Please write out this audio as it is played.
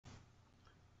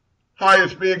Hi,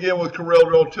 it's me again with Corel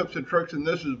Drill Tips and Tricks, and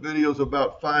this is videos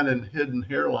about finding hidden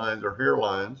hairlines or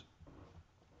hairlines.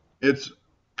 It's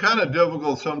kind of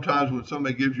difficult sometimes when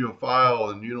somebody gives you a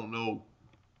file and you don't know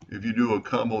if you do a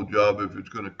combo job, if it's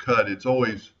going to cut. It's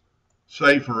always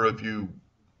safer if you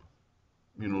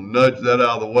nudge that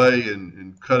out of the way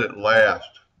and cut it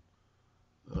last.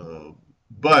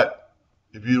 But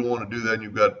if you don't want to do that and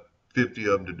you've got 50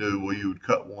 of them to do, well, you would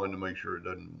cut one to make sure it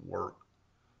doesn't work.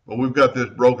 But we've got this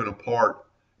broken apart,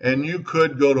 and you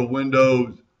could go to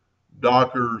Windows,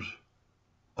 Dockers,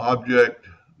 Object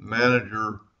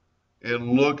Manager,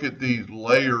 and look at these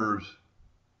layers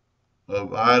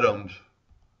of items,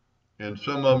 and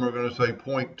some of them are going to say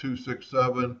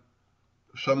 0.267,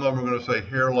 some of them are going to say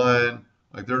hairline,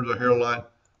 like there's a hairline,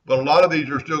 but a lot of these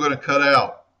are still going to cut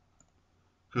out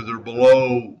because they're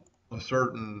below a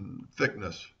certain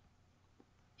thickness.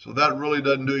 So that really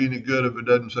doesn't do you any good if it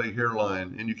doesn't say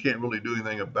hairline, and you can't really do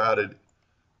anything about it,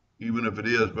 even if it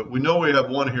is. But we know we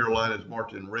have one hairline that's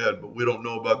marked in red, but we don't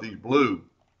know about these blue.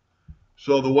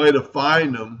 So the way to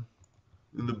find them,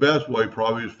 and the best way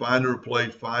probably, is find and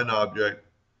replace, find object,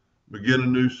 begin a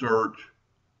new search.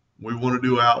 We want to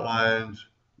do outlines.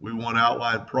 We want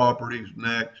outline properties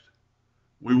next.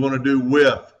 We want to do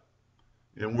width,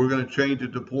 and we're going to change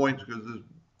it to points because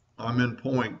I'm in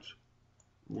points.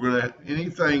 We're going to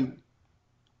anything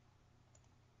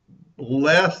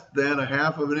less than a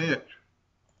half of an inch,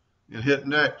 and hit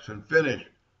next and finish.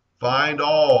 Find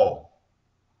all.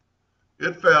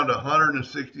 It found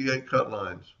 168 cut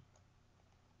lines.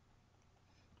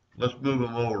 Let's move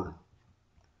them over.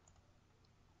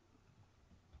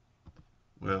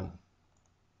 Well,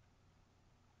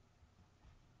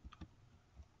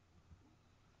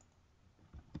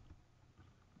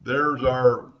 there's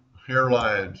our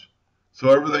hairlines. So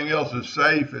everything else is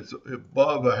safe. It's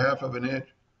above a half of an inch.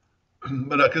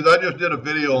 But because I just did a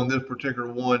video on this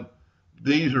particular one,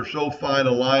 these are so fine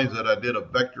a lines that I did a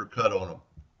vector cut on them.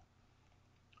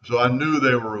 So I knew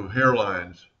they were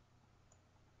hairlines.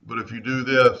 But if you do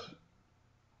this,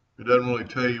 it doesn't really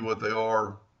tell you what they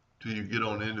are till you get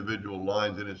on individual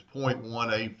lines, and it's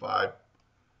 0.185.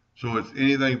 So it's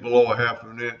anything below a half of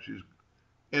an inch.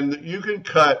 And you can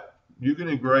cut, you can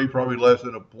engrave probably less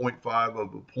than a 0.5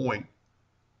 of a point,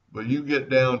 but you get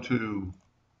down to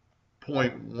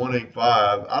 0.185.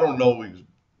 I don't know.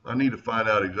 I need to find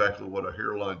out exactly what a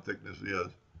hairline thickness is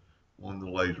on the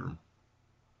laser.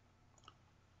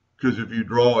 Because if you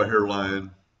draw a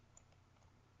hairline,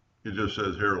 it just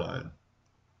says hairline.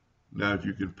 Now, if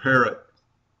you compare it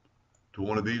to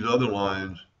one of these other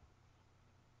lines,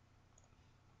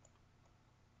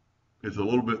 it's a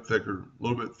little bit thicker, a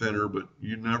little bit thinner, but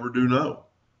you never do know.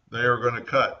 They are going to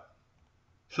cut.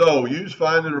 So use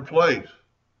find and replace,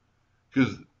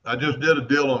 because I just did a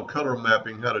deal on color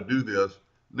mapping, how to do this.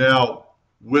 Now,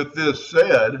 with this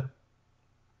said,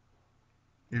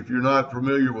 if you're not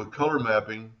familiar with color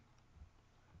mapping,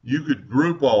 you could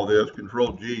group all this,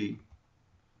 Control G,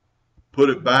 put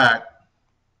it back.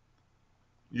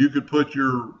 You could put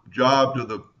your job to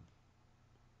the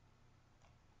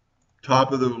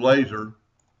top of the laser,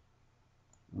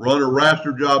 run a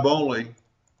raster job only,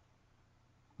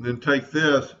 then take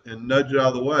this and nudge it out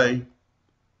of the way,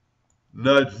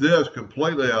 nudge this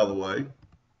completely out of the way.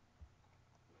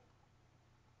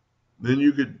 Then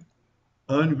you could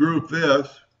ungroup this,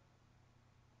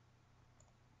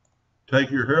 take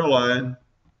your hairline,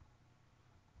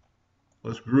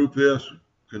 let's group this,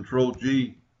 Control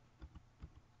G,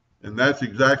 and that's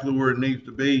exactly where it needs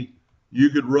to be.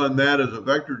 You could run that as a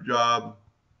vector job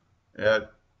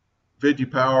at 50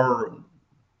 power,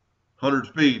 100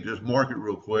 speed, just mark it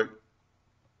real quick,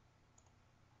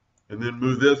 and then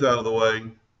move this out of the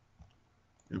way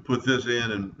and put this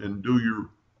in and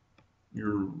do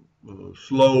your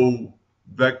slow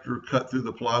vector cut through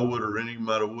the plywood or any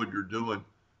amount of wood you're doing.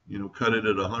 Cut it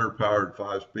at 100 power at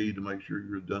 5 speed to make sure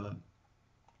you're done.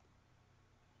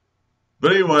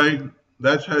 But anyway,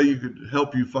 that's how you could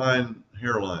help you find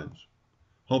hairlines.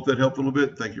 Hope that helped a little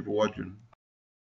bit. Thank you for watching.